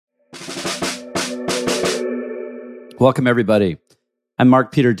Welcome, everybody. I'm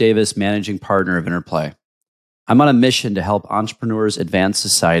Mark Peter Davis, managing partner of Interplay. I'm on a mission to help entrepreneurs advance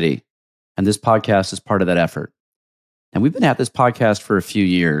society, and this podcast is part of that effort. And we've been at this podcast for a few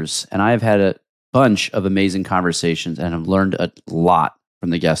years, and I've had a bunch of amazing conversations and have learned a lot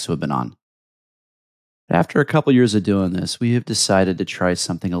from the guests who have been on. After a couple years of doing this, we have decided to try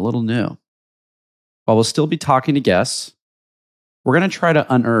something a little new. While we'll still be talking to guests, we're going to try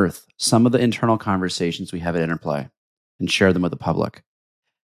to unearth some of the internal conversations we have at Interplay and share them with the public.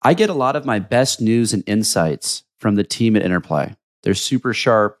 I get a lot of my best news and insights from the team at Interplay. They're super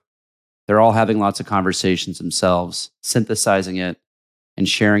sharp. They're all having lots of conversations themselves, synthesizing it and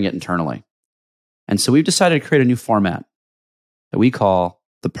sharing it internally. And so we've decided to create a new format that we call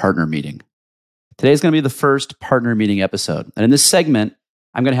the partner meeting. Today's going to be the first partner meeting episode. And in this segment,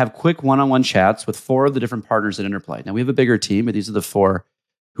 I'm going to have quick one-on-one chats with 4 of the different partners at Interplay. Now, we have a bigger team, but these are the 4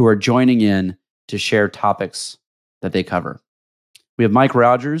 who are joining in to share topics that they cover. We have Mike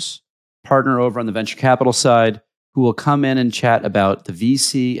Rogers, partner over on the venture capital side, who will come in and chat about the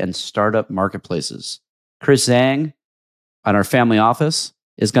VC and startup marketplaces. Chris Zhang, on our family office,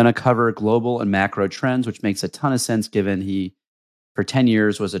 is going to cover global and macro trends, which makes a ton of sense given he, for 10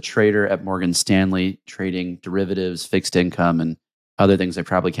 years, was a trader at Morgan Stanley, trading derivatives, fixed income, and other things I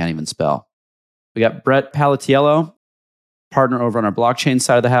probably can't even spell. We got Brett Palatiello, partner over on our blockchain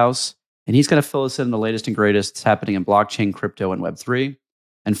side of the house, and he's going to fill us in on the latest and greatest that's happening in blockchain, crypto, and Web3.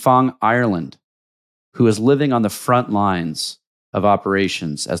 And Fong Ireland, who is living on the front lines of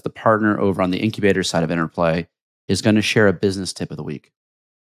operations as the partner over on the incubator side of Interplay, is going to share a business tip of the week.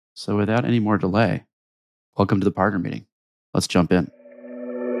 So without any more delay, welcome to the partner meeting. Let's jump in.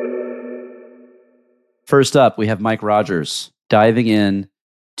 First up, we have Mike Rogers diving in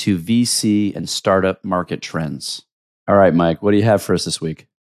to VC and startup market trends. All right, Mike, what do you have for us this week?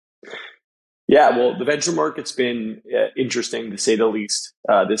 Yeah, well, the venture market's been interesting, to say the least,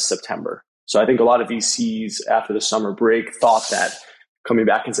 this September. So I think a lot of VCs after the summer break thought that coming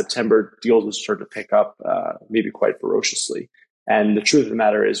back in September, deals would start to pick up maybe quite ferociously. And the truth of the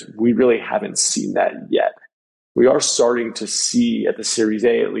matter is we really haven't seen that yet. We are starting to see, at the Series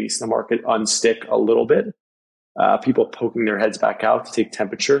A at least, the market unstick a little bit. People poking their heads back out to take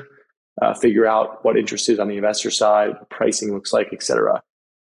temperature, figure out what interest is on the investor side, what pricing looks like, et cetera.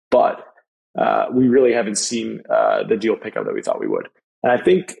 But we really haven't seen the deal pickup that we thought we would. And I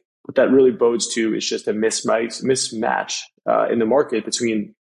think what that really bodes to is just a mismatch in the market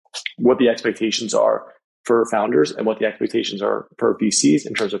between what the expectations are for founders and what the expectations are for VCs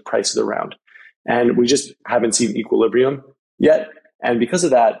in terms of prices around. And we just haven't seen equilibrium yet. And because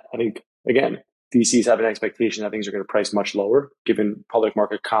of that, I think, again, VCs have an expectation that things are going to price much lower, given public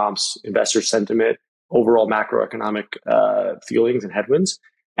market comps, investor sentiment, overall macroeconomic feelings and headwinds.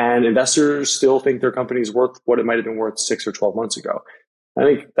 And investors still think their company is worth what it might have been worth 6 or 12 months ago. I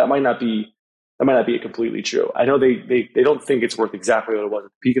think that might not be completely true. I know they don't think it's worth exactly what it was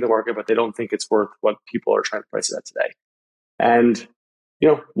at the peak of the market, but they don't think it's worth what people are trying to price it at today. And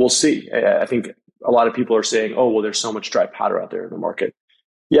we'll see. I think a lot of people are saying, "Oh, well, there's so much dry powder out there in the market."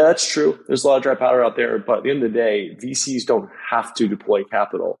 Yeah, that's true. There's a lot of dry powder out there, but at the end of the day, VCs don't have to deploy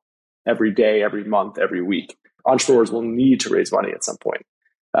capital every day, every month, every week. Entrepreneurs will need to raise money at some point.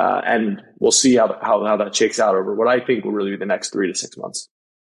 And we'll see how that shakes out over what I think will really be the next 3 to 6 months.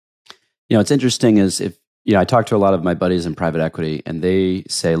 It's interesting is I talk to a lot of my buddies in private equity, and they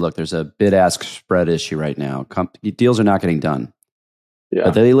say, look, there's a bid-ask spread issue right now. Deals are not getting done. Yeah.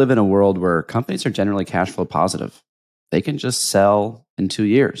 But they live in a world where companies are generally cash flow positive. They can just sell in 2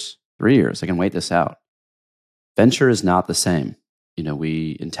 years, 3 years. They can wait this out. Venture is not the same.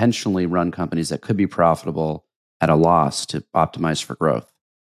 We intentionally run companies that could be profitable at a loss to optimize for growth.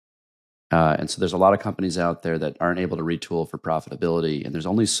 And so there's a lot of companies out there that aren't able to retool for profitability, and there's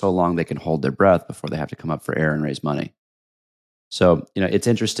only so long they can hold their breath before they have to come up for air and raise money. So, it's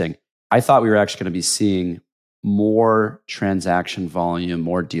interesting. I thought we were actually going to be seeing more transaction volume,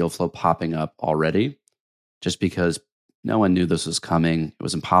 more deal flow popping up already, just because no one knew this was coming. It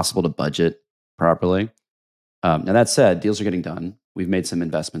was impossible to budget properly. Now, that said, deals are getting done. We've made some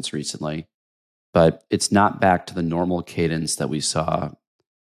investments recently, but it's not back to the normal cadence that we saw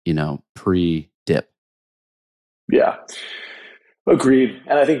pre-dip. Yeah, agreed.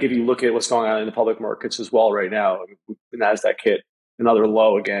 And I think if you look at what's going on in the public markets as well right now, the NASDAQ hit another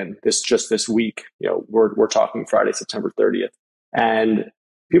low again this week. We're talking Friday, September 30th, and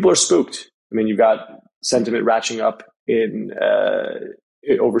people are spooked. I mean, you've got sentiment ratcheting up in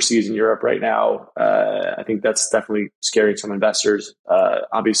overseas in Europe right now. I think that's definitely scaring some investors.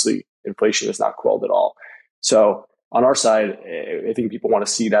 Obviously, inflation is not quelled at all. So on our side, I think people want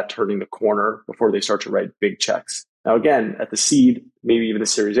to see that turning the corner before they start to write big checks. Now, again, at the seed, maybe even the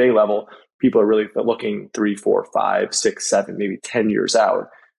Series A level, people are really looking 3, 4, 5, 6, 7, maybe 10 years out.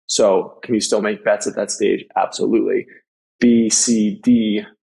 So can you still make bets at that stage? Absolutely. B, C, D,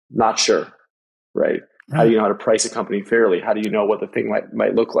 not sure, right? How do you know how to price a company fairly? How do you know what the thing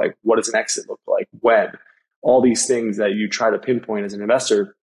might look like? What does an exit look like? When? All these things that you try to pinpoint as an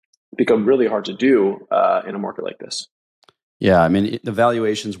investor become really hard to do in a market like this. Yeah, I mean, the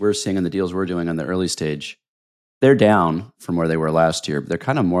valuations we're seeing in the deals we're doing on the early stage, they're down from where they were last year, but they're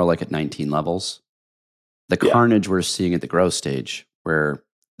kind of more like at 19 levels. The carnage we're seeing at the growth stage, where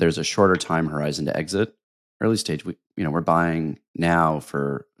there's a shorter time horizon to exit. Early stage, we're buying now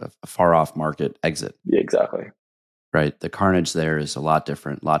for a far off market exit. Yeah, exactly. Right. The carnage there is a lot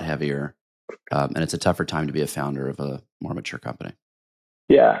different, a lot heavier, and it's a tougher time to be a founder of a more mature company.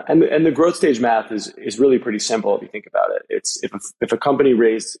 Yeah, and the growth stage math is really pretty simple if you think about it. It's if a company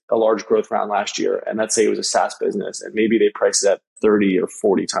raised a large growth round last year, and let's say it was a SaaS business, and maybe they priced it at 30 or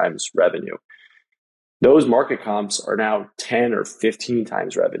 40 times revenue, those market comps are now 10 or 15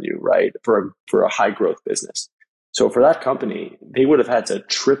 times revenue, right? For a high growth business. So for that company, they would have had to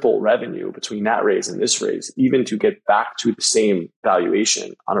triple revenue between that raise and this raise, even to get back to the same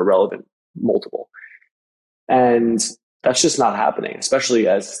valuation on a relevant multiple. And that's just not happening, especially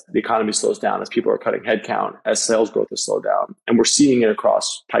as the economy slows down, as people are cutting headcount, as sales growth has slowed down. And we're seeing it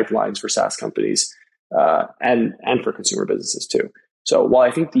across pipelines for SaaS companies and for consumer businesses too. So while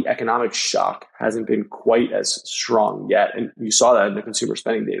I think the economic shock hasn't been quite as strong yet, and you saw that in the consumer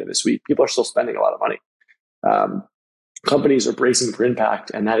spending data this week, people are still spending a lot of money. Companies are bracing for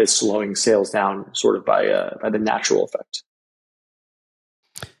impact, and that is slowing sales down sort of by the natural effect.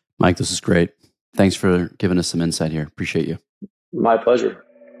 Mike, this is great. Thanks for giving us some insight here. Appreciate you. My pleasure.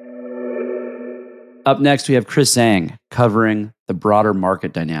 Up next, we have Chris Zhang covering the broader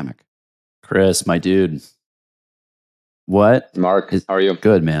market dynamic. Chris, my dude. What? Mark, how are you?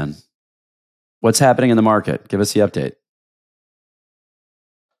 Good, man. What's happening in the market? Give us the update.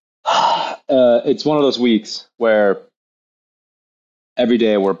 It's one of those weeks where every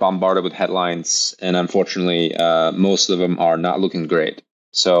day we're bombarded with headlines, and unfortunately, most of them are not looking great.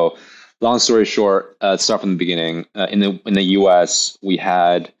 So, long story short, start from the beginning. In the U.S., we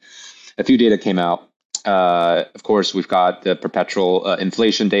had a few data came out. Of course, we've got the perpetual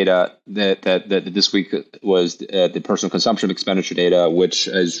inflation data that this week was the personal consumption expenditure data, which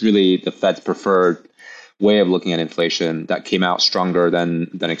is really the Fed's preferred way of looking at inflation. That came out stronger than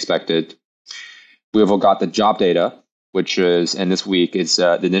expected. We've all got the job data, which is, and this week is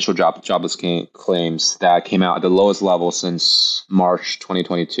the initial jobless claims that came out at the lowest level since March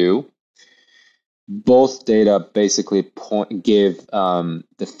 2022. Both data basically give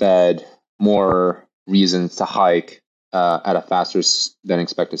the Fed more reasons to hike at a faster than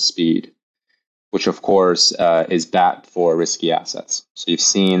expected speed, which of course is bad for risky assets. So you've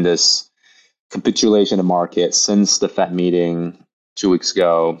seen this capitulation of market since the Fed meeting 2 weeks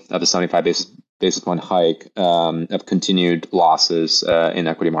ago of the 75 basis point hike of continued losses in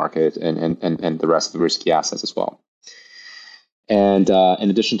equity market and the rest of the risky assets as well. And in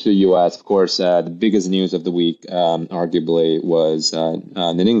addition to the U.S., of course, the biggest news of the week, arguably, was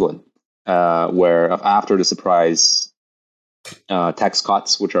in England, where after the surprise tax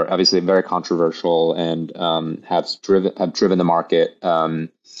cuts, which are obviously very controversial and have driven the market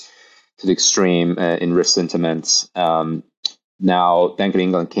to the extreme in risk sentiments. Now, Bank of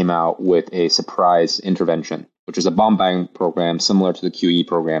England came out with a surprise intervention, which is a bond buying program similar to the QE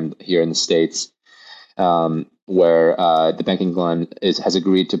program here in the States, where the Bank of England has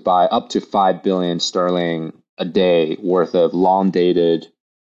agreed to buy up to 5 billion sterling a day worth of long-dated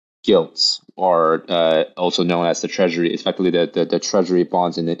gilts, or also known as the Treasury, effectively the Treasury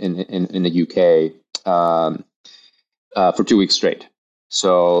bonds in the UK for 2 weeks straight.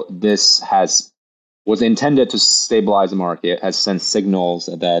 So this was intended to stabilize the market, has sent signals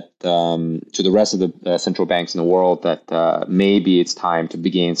that to the rest of the central banks in the world that maybe it's time to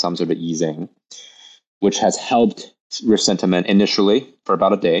begin some sort of easing, which has helped risk sentiment initially for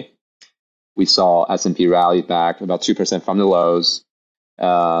about a day. We saw S&P rally back about 2% from the lows.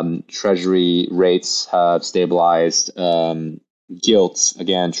 Treasury rates have stabilized. Gilts,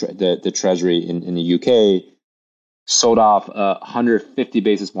 again, the Treasury in the UK sold off 150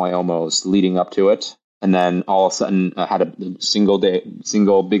 basis point almost leading up to it, and then all of a sudden had a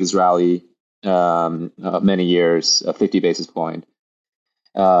single biggest rally many years, 50 basis point.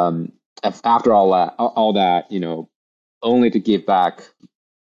 After all that, only to give back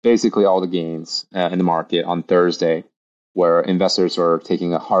basically all the gains in the market on Thursday, where investors are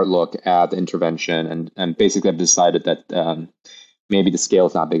taking a hard look at the intervention and basically have decided that maybe the scale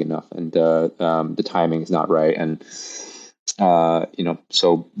is not big enough, and the timing is not right. And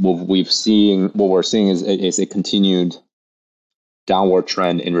so what we're seeing is a continued downward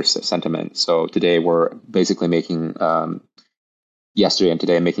trend in risk sentiment. So today we're basically making yesterday and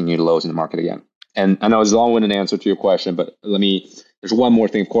today making new lows in the market again. And I know it's a long-winded answer to your question, but there's one more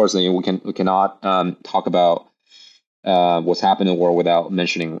thing, of course. We cannot talk about what's happened in the world without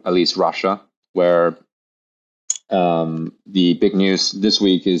mentioning at least Russia, where the big news this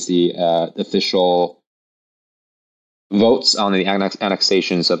week is the official votes on the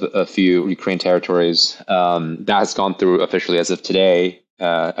annexations of a few Ukraine territories. That has gone through officially as of today.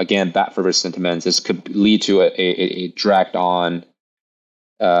 Again, bad for risk sentiments. This could lead to a dragged on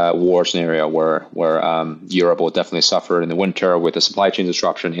war scenario where Europe will definitely suffer in the winter with the supply chain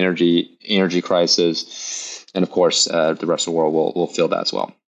disruption, energy crisis, and of course the rest of the world will feel that as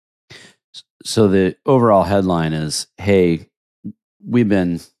well. So the overall headline is, hey, we've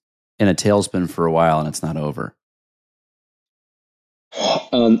been in a tailspin for a while and it's not over.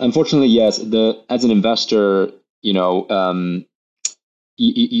 Unfortunately, yes. As an investor, you,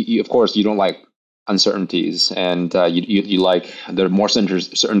 of course, you don't like uncertainties, and you like there are more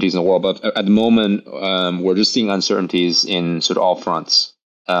certainties in the world. But at the moment, we're just seeing uncertainties in sort of all fronts: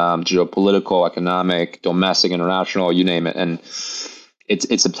 geopolitical, economic, domestic, international, you name it. And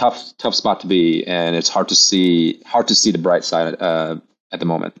it's a tough spot to be, and it's hard to see the bright side at the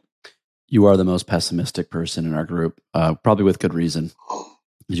moment. You are the most pessimistic person in our group, probably with good reason.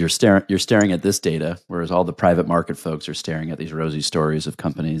 You're staring at this data, whereas all the private market folks are staring at these rosy stories of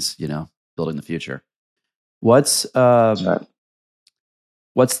companies, building the future. What's the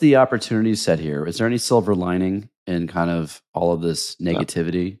opportunity set here? Is there any silver lining in kind of all of this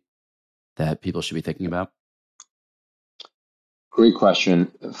negativity that people should be thinking about? Great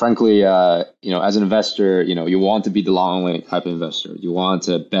question. Frankly, as an investor, you want to be the long only type of investor. You want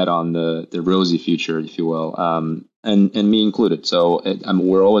to bet on the rosy future, if you will, and me included. So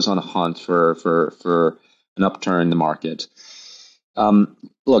we're always on a hunt for an upturn in the market.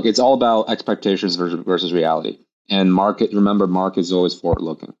 Look, it's all about expectations versus reality. And market is always forward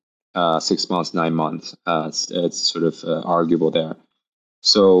looking. 6 months, 9 months. It's sort of arguable there.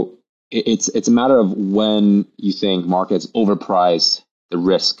 So it's a matter of when you think markets overprice the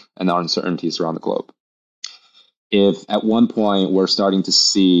risk and the uncertainties around the globe. If at one point we're starting to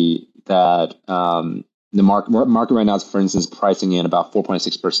see that the market right now is, for instance, pricing in about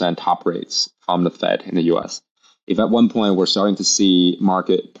 4.6% top rates from the Fed in the U.S. If at one point we're starting to see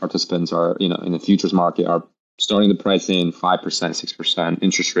market participants are, in the futures market are starting to price in 5%, 6%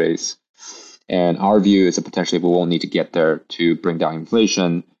 interest rates, and our view is that potentially we won't need to get there to bring down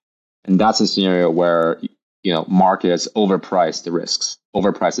inflation. And that's a scenario where, markets overprice the risks,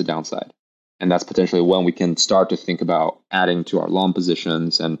 overprice the downside. And that's potentially when we can start to think about adding to our long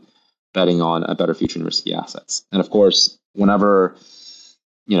positions and betting on a better future in risky assets. And of course, whenever,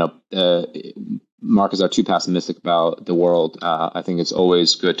 markets are too pessimistic about the world, I think it's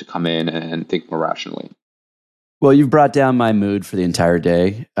always good to come in and think more rationally. Well, you've brought down my mood for the entire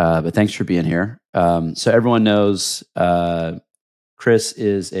day, but thanks for being here. So everyone knows Chris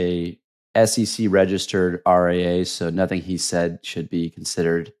is a SEC registered RIA, so nothing he said should be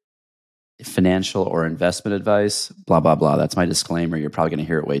considered financial or investment advice, blah, blah, blah. That's my disclaimer. You're probably going to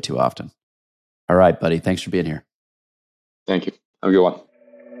hear it way too often. All right, buddy. Thanks for being here. Thank you. Have a good one.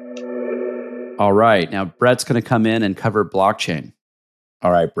 All right. Now, Brett's going to come in and cover blockchain.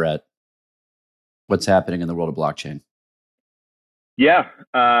 All right, Brett. What's happening in the world of blockchain? Yeah.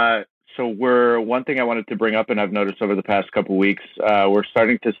 So one thing I wanted to bring up, and I've noticed over the past couple of weeks, we're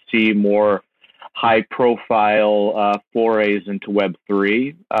starting to see more high-profile forays into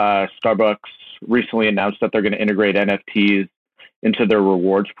Web3. Starbucks recently announced that they're going to integrate NFTs into their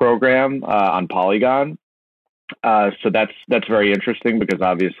rewards program on Polygon. So that's very interesting because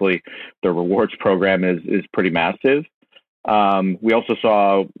obviously the rewards program is pretty massive. We also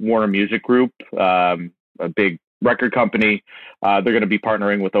saw Warner Music Group, a big record company. They're going to be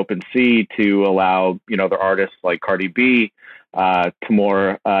partnering with OpenSea to allow their artists like Cardi B to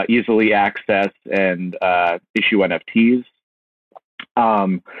more easily access and issue NFTs.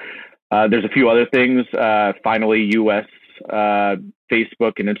 There's a few other things. Finally, U.S.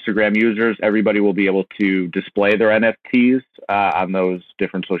 Facebook and Instagram users, everybody will be able to display their NFTs on those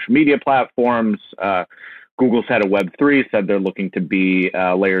different social media platforms. Google's head of Web3 said they're looking to be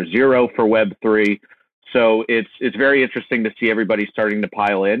layer 0 for Web3. So it's very interesting to see everybody starting to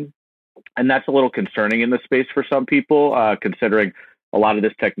pile in. And that's a little concerning in the space for some people, considering a lot of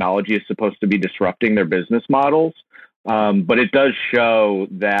this technology is supposed to be disrupting their business models. But it does show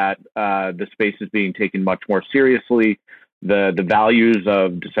that the space is being taken much more seriously. the values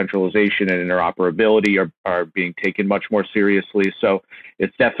of decentralization and interoperability are being taken much more seriously. So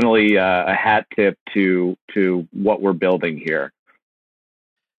it's definitely a hat tip to what we're building here.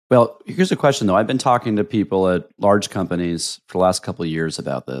 Well, here's a question though. I've been talking to people at large companies for the last couple of years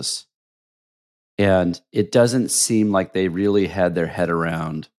about this, and it doesn't seem like they really had their head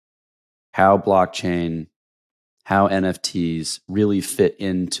around how blockchain, how NFTs really fit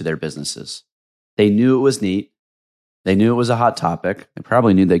into their businesses. They knew it was neat. They knew it was a hot topic. They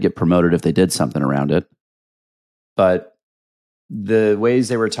probably knew they'd get promoted if they did something around it. But the ways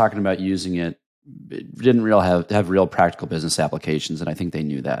they were talking about using it didn't have real practical business applications, and I think they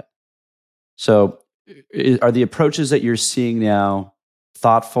knew that. So are the approaches that you're seeing now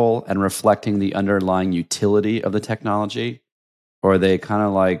thoughtful and reflecting the underlying utility of the technology? Or are they kind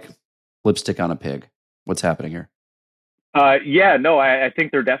of like lipstick on a pig? What's happening here? I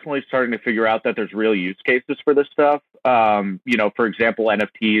think they're definitely starting to figure out that there's real use cases for this stuff. For example,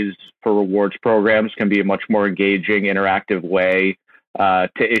 NFTs for rewards programs can be a much more engaging, interactive way to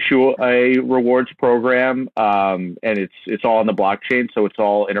issue a rewards program, and it's all on the blockchain, so it's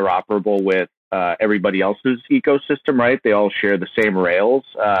all interoperable with everybody else's ecosystem, right? They all share the same rails,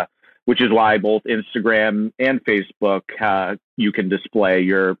 which is why both Instagram and Facebook you can display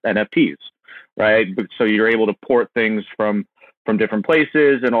your NFTs. Right, so you're able to port things from different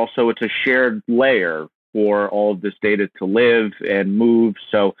places, and also it's a shared layer for all of this data to live and move.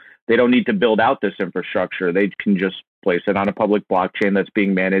 So they don't need to build out this infrastructure; they can just place it on a public blockchain that's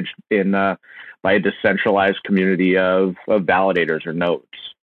being managed by a decentralized community of validators or nodes.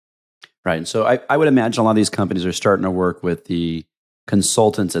 Right, and so I would imagine a lot of these companies are starting to work with the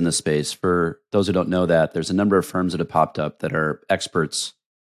consultants in the space. For those who don't know that, there's a number of firms that have popped up that are experts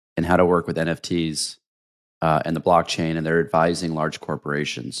and how to work with NFTs and the blockchain, and they're advising large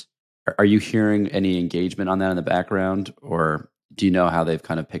corporations. Are you hearing any engagement on that in the background, or do you know how they've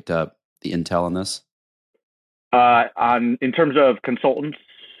kind of picked up the intel on this? In terms of consultants?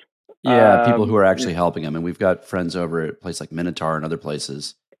 Yeah, people who are actually helping them. And we've got friends over at a place like Minotaur and other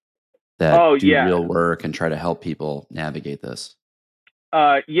places that do real work and try to help people navigate this.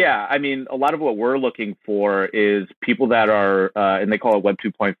 I mean, a lot of what we're looking for is people that are, and they call it Web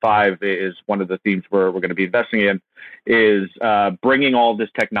 2.5 is one of the themes we're going to be investing in, is bringing all this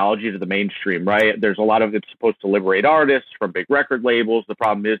technology to the mainstream, right? There's a lot of it's supposed to liberate artists from big record labels. The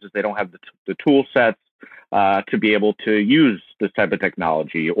problem is they don't have the tool sets to be able to use this type of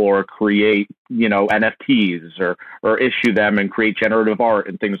technology or create, NFTs or issue them and create generative art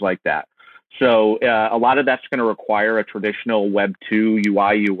and things like that. So a lot of that's going to require a traditional Web 2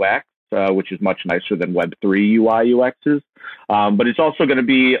 UI UX, which is much nicer than Web 3 UI UXs. But it's also going to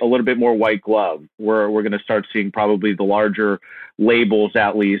be a little bit more white glove. We're going to start seeing probably the larger labels,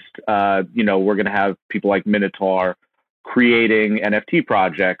 at least. We're going to have people like Minotaur creating NFT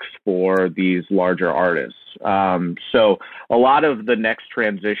projects for these larger artists. So a lot of the next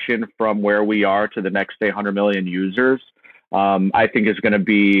transition from where we are to the next, say, 100 million users, I think is going to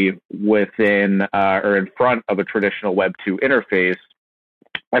be within or in front of a traditional Web 2 interface,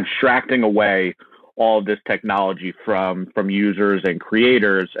 abstracting away all of this technology from users and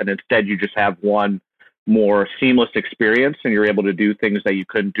creators. And instead, you just have one more seamless experience, and you're able to do things that you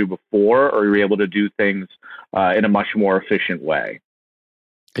couldn't do before, or you're able to do things in a much more efficient way.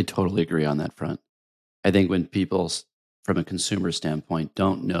 I totally agree on that front. I think when people, from a consumer standpoint,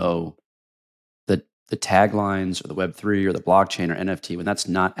 don't know the taglines or the Web3 or the blockchain or NFT, when that's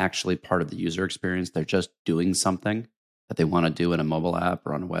not actually part of the user experience, they're just doing something that they want to do in a mobile app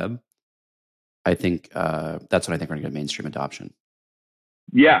or on a web. I think that's what I think we're going to get mainstream adoption.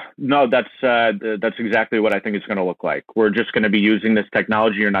 Yeah, no, that's exactly what I think it's going to look like. We're just going to be using this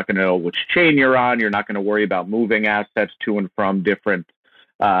technology. You're not going to know which chain you're on. You're not going to worry about moving assets to and from different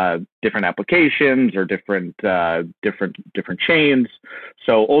applications or different chains.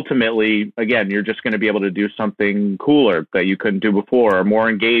 So ultimately, again, you're just going to be able to do something cooler that you couldn't do before, or more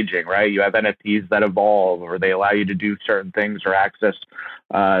engaging, right? You have NFTs that evolve, or they allow you to do certain things or access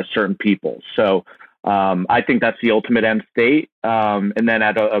certain people. So I think that's the ultimate end state. And then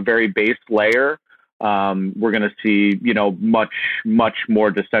at a very base layer, we're going to see, much more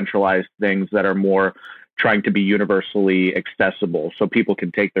decentralized things that are more trying to be universally accessible. So people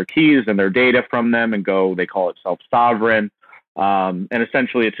can take their keys and their data from them and go, they call it self-sovereign. And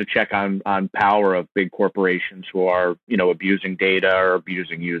essentially it's a check on power of big corporations who are, abusing data or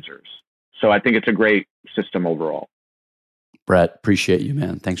abusing users. So I think it's a great system overall. Brett, appreciate you,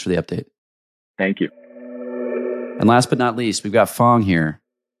 man. Thanks for the update. Thank you. And last but not least, we've got Phong here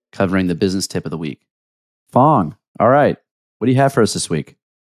covering the business tip of the week. Phong, all right. What do you have for us this week?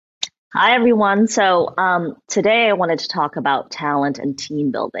 Hi, everyone. So today I wanted to talk about talent and team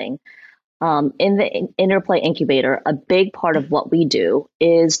building. In the Interplay Incubator, a big part of what we do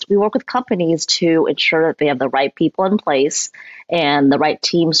is we work with companies to ensure that they have the right people in place and the right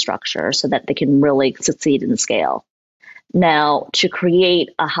team structure so that they can really succeed and scale. Now, to create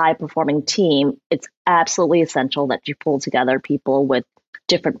a high performing team, it's absolutely essential that you pull together people with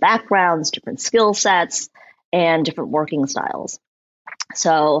different backgrounds, different skill sets, and different working styles.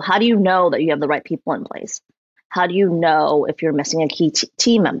 So, how do you know that you have the right people in place? How do you know if you're missing a key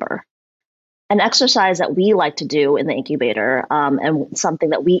team member? An exercise that we like to do in the incubator, and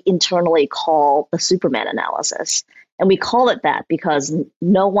something that we internally call the Superman analysis. And we call it that because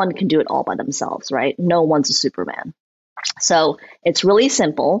no one can do it all by themselves, right? No one's a Superman. So it's really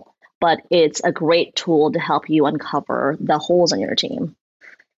simple, but it's a great tool to help you uncover the holes in your team.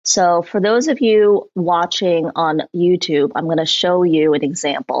 So for those of you watching on YouTube, I'm going to show you an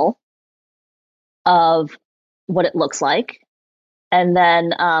example of what it looks like. And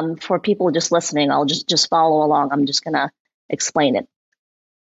then for people just listening, I'll just follow along. I'm just going to explain it.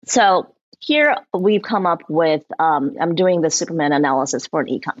 So here we've come up with, I'm doing the Superman analysis for an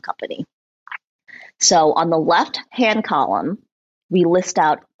econ company. So on the left-hand column, we list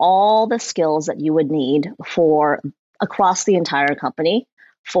out all the skills that you would need for across the entire company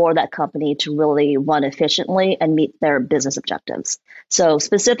for that company to really run efficiently and meet their business objectives. So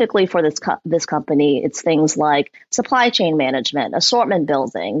specifically for this company, it's things like supply chain management, assortment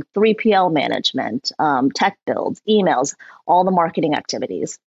building, 3PL management, tech builds, emails, all the marketing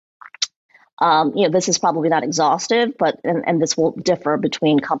activities. This is probably not exhaustive, but and this will differ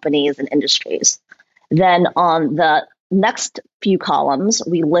between companies and industries. Then on the next few columns,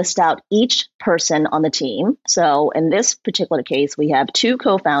 we list out each person on the team. So in this particular case, we have 2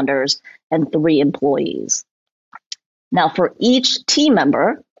 co-founders and 3 employees. Now for each team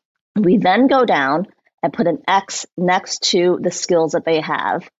member, we then go down and put an X next to the skills that they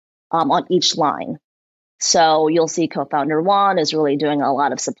have on each line. So you'll see co-founder 1 is really doing a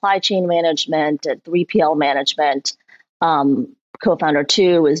lot of supply chain management, 3PL management. Co-founder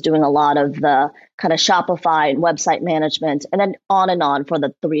 2 is doing a lot of the kind of Shopify and website management, and then on for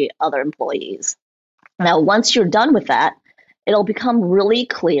the 3 other employees. Now, once you're done with that, it'll become really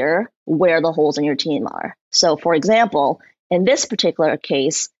clear where the holes in your team are. So, for example, in this particular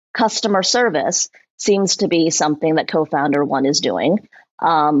case, customer service seems to be something that co-founder 1 is doing,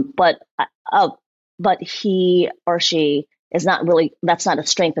 but he or she is not really, that's not a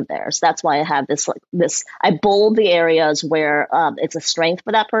strength of theirs. That's why I have this, I bold the areas where it's a strength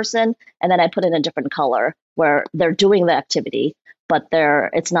for that person, and then I put in a different color where they're doing the activity, but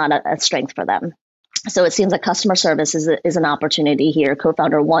it's not a strength for them. So it seems like customer service is an opportunity here.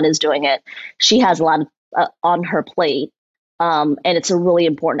 Co-founder 1 is doing it. She has a lot on her plate, and it's a really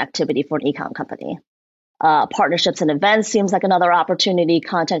important activity for an ecom company. Partnerships and events seems like another opportunity,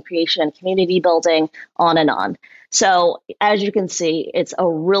 content creation and community building, on and on. So as you can see, it's a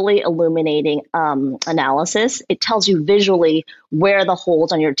really illuminating analysis. It tells you visually where the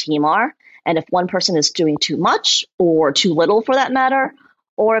holes on your team are, and if one person is doing too much or too little for that matter,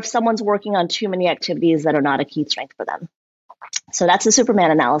 or if someone's working on too many activities that are not a key strength for them. So that's the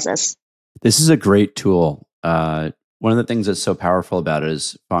Superman analysis. This is a great tool. One of the things that's so powerful about it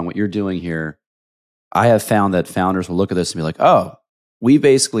is, Phong, what you're doing here, I have found that founders will look at this and be like, oh, we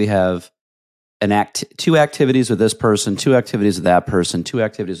basically have 2 activities with this person, 2 activities with that person, 2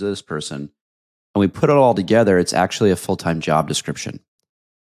 activities with this person. And we put it all together, it's actually a full-time job description.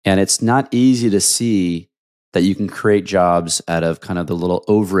 And it's not easy to see that you can create jobs out of kind of the little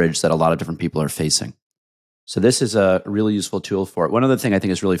overage that a lot of different people are facing. So this is a really useful tool for it. One other thing I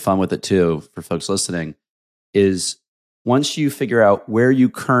think is really fun with it too, for folks listening, is once you figure out where you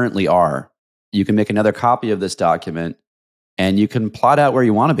currently are, you can make another copy of this document and you can plot out where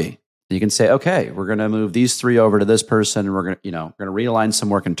you want to be. You can say, okay, we're going to move these 3 over to this person, and we're going to realign some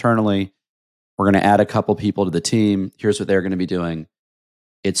work internally. We're going to add a couple people to the team. Here's what they're going to be doing.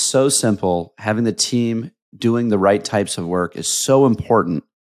 It's so simple. Having the team doing the right types of work is so important.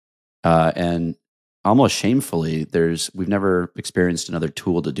 And almost shamefully, we've never experienced another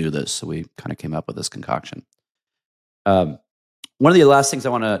tool to do this. So we kind of came up with this concoction. One of the last things I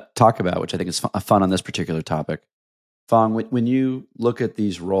want to talk about, which I think is fun on this particular topic, Phong, when you look at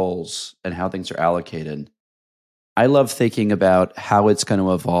these roles and how things are allocated, I love thinking about how it's going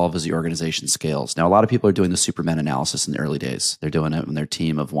to evolve as the organization scales. Now, a lot of people are doing the Superman analysis in the early days. They're doing it in their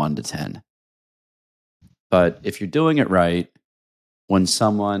team of 1 to 10. But if you're doing it right, when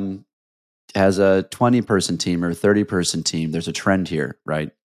someone has a 20-person team or a 30-person team, there's a trend here,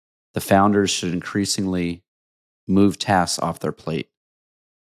 right? The founders should increasingly move tasks off their plate.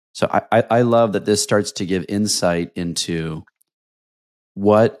 So I love that this starts to give insight into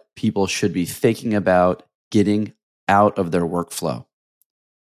what people should be thinking about getting out of their workflow,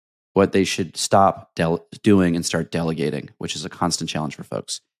 what they should stop doing and start delegating, which is a constant challenge for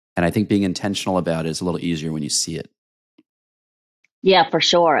folks. And I think being intentional about it is a little easier when you see it. Yeah, for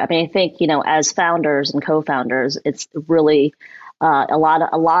sure. I mean, I think, as founders and co-founders, it's really a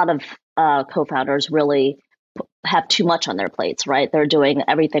lot of co-founders really have too much on their plates, right? They're doing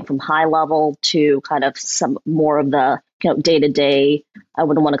everything from high level to kind of some more of the day-to-day, I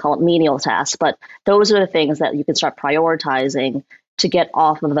wouldn't want to call it menial tasks, but those are the things that you can start prioritizing to get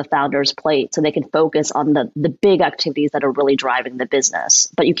off of the founder's plate so they can focus on the big activities that are really driving the business.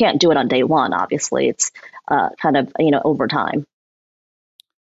 But you can't do it on day one, obviously. It's kind of, over time.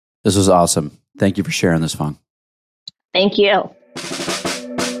 This was awesome. Thank you for sharing this, Fong. Thank you.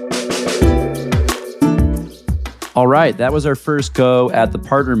 All right, that was our first go at the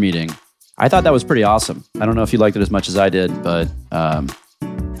partner meeting. I thought that was pretty awesome. I don't know if you liked it as much as I did, but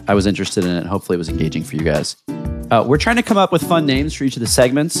I was interested in it. Hopefully it was engaging for you guys. We're trying to come up with fun names for each of the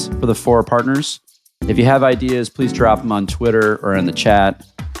segments for the 4 partners. If you have ideas, please drop them on Twitter or in the chat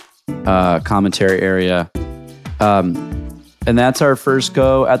commentary area. And that's our first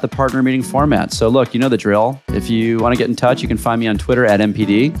go at the partner meeting format. So look, you know the drill. If you want to get in touch, you can find me on Twitter at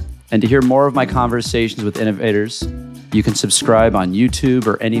MPD. And to hear more of my conversations with innovators, you can subscribe on YouTube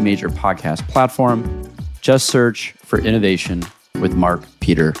or any major podcast platform. Just search for Innovation with Mark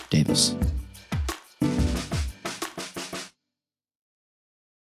Peter Davis.